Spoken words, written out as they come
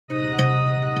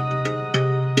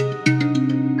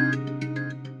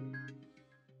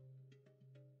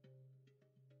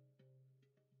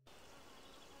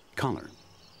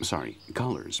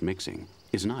colors mixing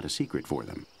is not a secret for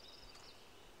them.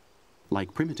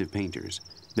 Like primitive painters,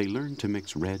 they learned to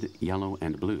mix red, yellow,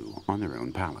 and blue on their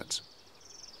own palettes.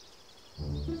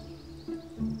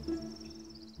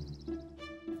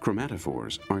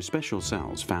 Chromatophores are special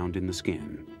cells found in the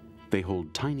skin. They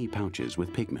hold tiny pouches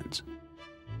with pigments.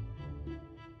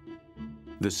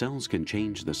 The cells can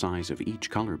change the size of each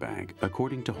color bag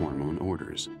according to hormone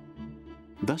orders.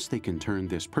 Thus, they can turn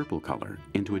this purple color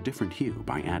into a different hue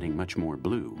by adding much more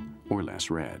blue or less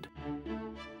red.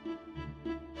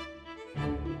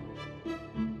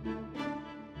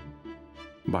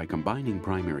 By combining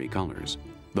primary colors,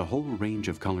 the whole range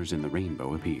of colors in the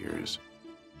rainbow appears.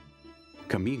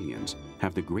 Chameleons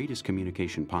have the greatest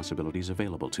communication possibilities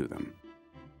available to them.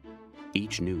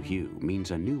 Each new hue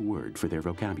means a new word for their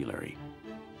vocabulary,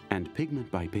 and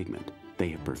pigment by pigment, they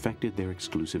have perfected their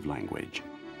exclusive language.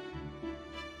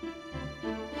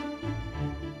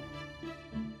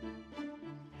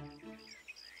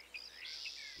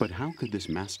 But how could this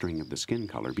mastering of the skin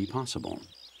color be possible?